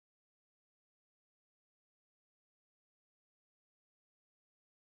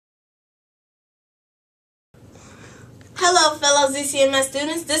Hello, fellow ZCMS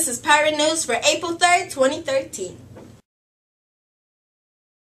students. This is Pirate News for April 3rd, 2013.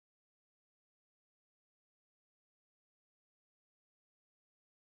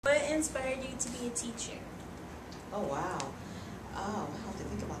 What inspired you to be a teacher? Oh, wow. Oh, I have to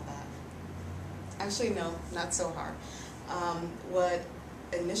think about that. Actually, no, not so hard. What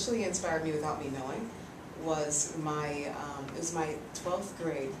initially inspired me without me knowing was it was my 12th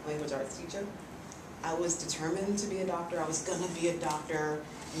grade language arts teacher. I was determined to be a doctor. I was going to be a doctor.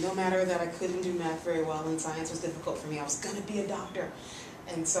 No matter that I couldn't do math very well and science was difficult for me, I was going to be a doctor.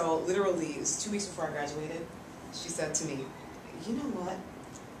 And so literally, it was 2 weeks before I graduated, she said to me, you know what?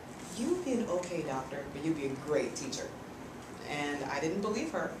 You'd be an okay doctor, but you'd be a great teacher. And I didn't believe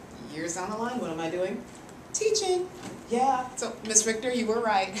her. Years down the line, what am I doing? Teaching. Yeah, so Miss Richter, you were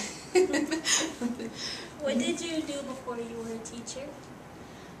right. What did you do before you were a teacher?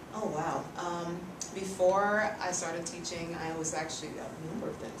 Oh, wow. Before I started teaching, I was actually a number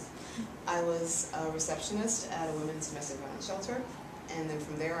of things. I was a receptionist at a women's domestic violence shelter, and then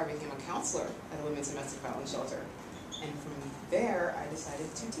from there I became a counselor at a women's domestic violence shelter. And from there, I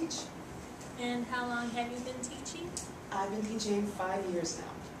decided to teach. And how long have you been teaching? I've been teaching 5 years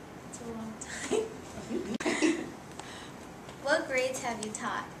now. It's a long time. What grades have you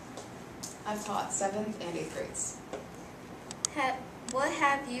taught? I've taught 7th and 8th grades. What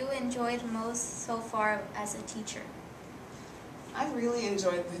have you enjoyed most so far as a teacher? I really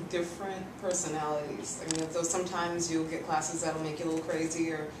enjoyed the different personalities. I mean, though sometimes you'll get classes that'll make you a little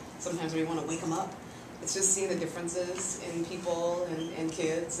crazy, or sometimes we want to wake them up. It's just seeing the differences in people and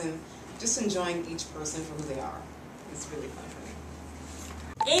kids, and just enjoying each person for who they are. It's really fun for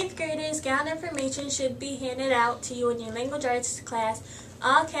me. 8th graders, gown information should be handed out to you in your language arts class.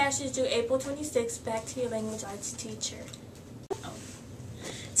 All cash is due April 26th. Back to your language arts teacher.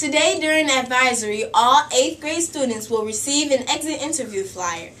 Today, during advisory, all 8th grade students will receive an exit interview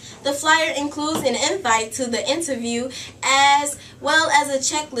flyer. The flyer includes an invite to the interview as well as a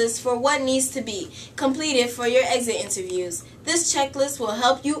checklist for what needs to be completed for your exit interviews. This checklist will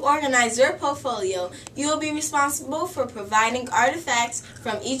help you organize your portfolio. You will be responsible for providing artifacts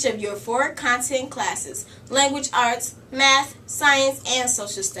from each of your 4 content classes: language arts, math, science, and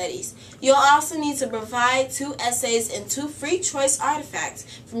social studies. You'll also need to provide 2 essays and 2 free choice artifacts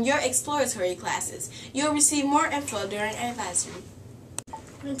from your exploratory classes. You'll receive more info during advisory.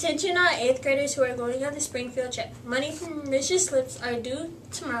 Attention all 8th graders who are going on the Springfield trip. Money from remission slips are due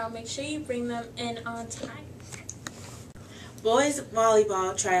tomorrow. Make sure you bring them in on time. Boys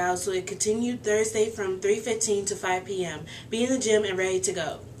volleyball tryouts will continue Thursday from 3:15 to 5 p.m. Be in the gym and ready to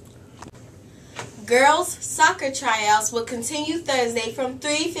go. Girls soccer tryouts will continue Thursday from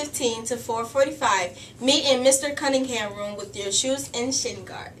 3:15 to 4:45. Meet in Mr. Cunningham room with your shoes and shin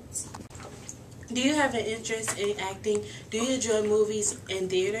guards. Do you have an interest in acting? Do you enjoy movies and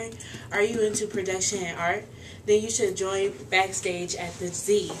theater? Are you into production and art? Then you should join Backstage at the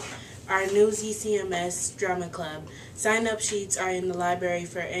Z, our new ZCMS drama club. Sign-up sheets are in the library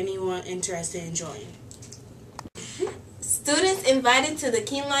for anyone interested in joining. Students invited to the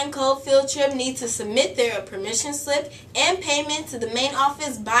Keeneline Cove field trip need to submit their permission slip and payment to the main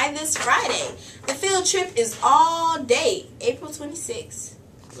office by this Friday. The field trip is all day, April 26th.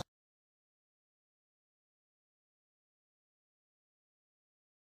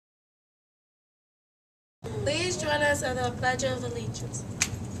 Please join us at the Pledge of Allegiance.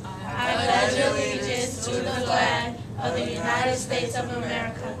 I pledge allegiance to the flag of the United States of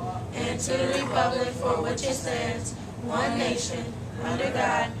America and to the republic for which it stands, one nation, under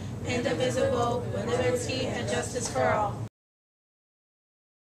God, indivisible, with liberty and justice for all.